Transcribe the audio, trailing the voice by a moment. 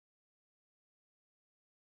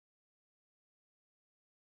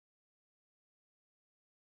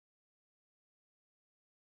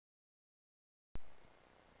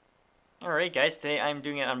Alright guys, today I'm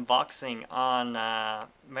doing an unboxing on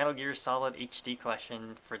Metal Gear Solid HD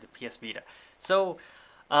Collection for the PS Vita. So,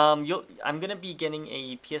 I'm going to be getting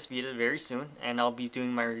a PS Vita very soon, and I'll be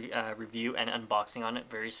doing my review and unboxing on it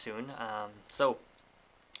very soon. So,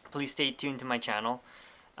 please stay tuned to my channel.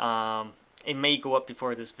 It may go up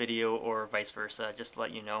before this video or vice versa, just to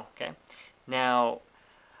let you know, okay? Now,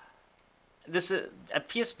 this is a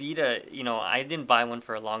PS Vita. I didn't buy one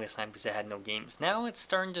for the longest time because it had no games. Now it's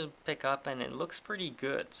starting to pick up and it looks pretty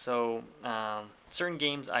good. So certain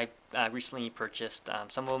games I recently purchased,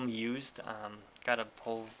 some of them used. Got a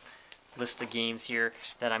whole list of games here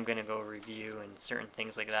that I'm gonna go review and certain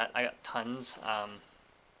things like that. I got tons.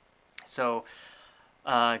 So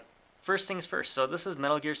first things first. So this is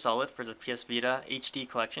Metal Gear Solid for the PS Vita HD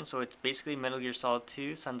collection. So it's basically Metal Gear Solid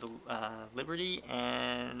 2, Sons of Liberty,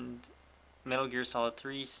 and Metal Gear Solid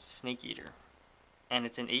 3 Snake Eater, and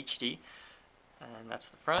it's in HD, and that's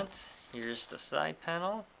the front. Here's the side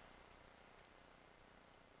panel,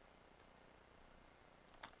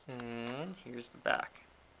 and here's the back.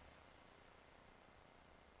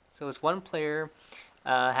 So it's one player,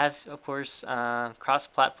 has of course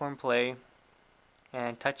cross-platform play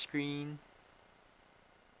and touchscreen,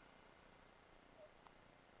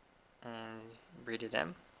 and rated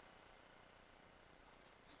M.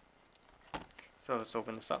 So let's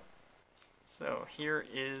open this up. So here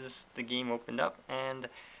is the game opened up, and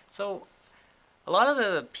so a lot of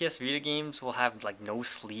the PS Vita games will have like no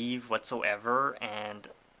sleeve whatsoever, and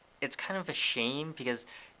it's kind of a shame because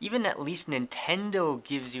even at least Nintendo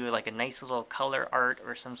gives you like a nice little color art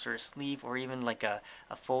or some sort of sleeve, or even like a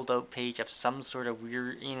fold out page of some sort of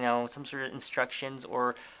weird, some sort of instructions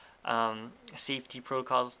or safety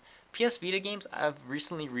protocols. PS Vita games, I've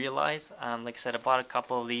recently realized, like I said, I bought a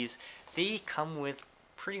couple of these. They come with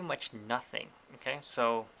pretty much nothing. Okay,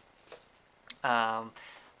 so like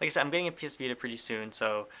I said, I'm getting a PS Vita pretty soon,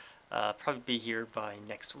 so probably be here by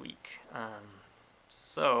next week.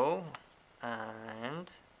 And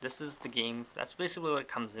this is the game. That's basically what it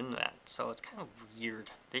comes in at. So it's kind of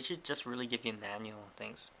weird. They should just really give you a manual and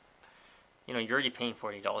things. You're already paying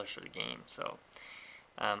 $40 for the game, so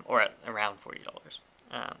or at around $40.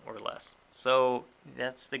 Or less. So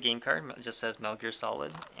that's the game card. It just says Metal Gear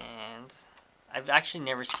Solid, and I've actually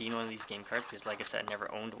never seen one of these game cards because, like I said, I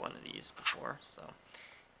never owned one of these before. So,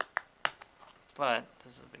 but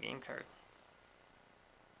this is the game card.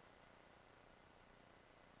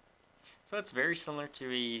 So it's very similar to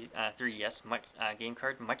a 3DS game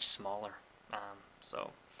card, much smaller.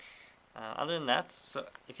 Other than that, so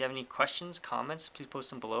if you have any questions, comments, please post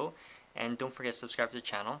them below, and don't forget to subscribe to the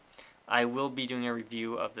channel. I will be doing a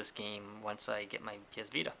review of this game once I get my PS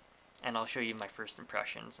Vita, and I'll show you my first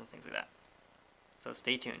impressions and things like that. So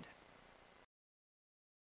stay tuned.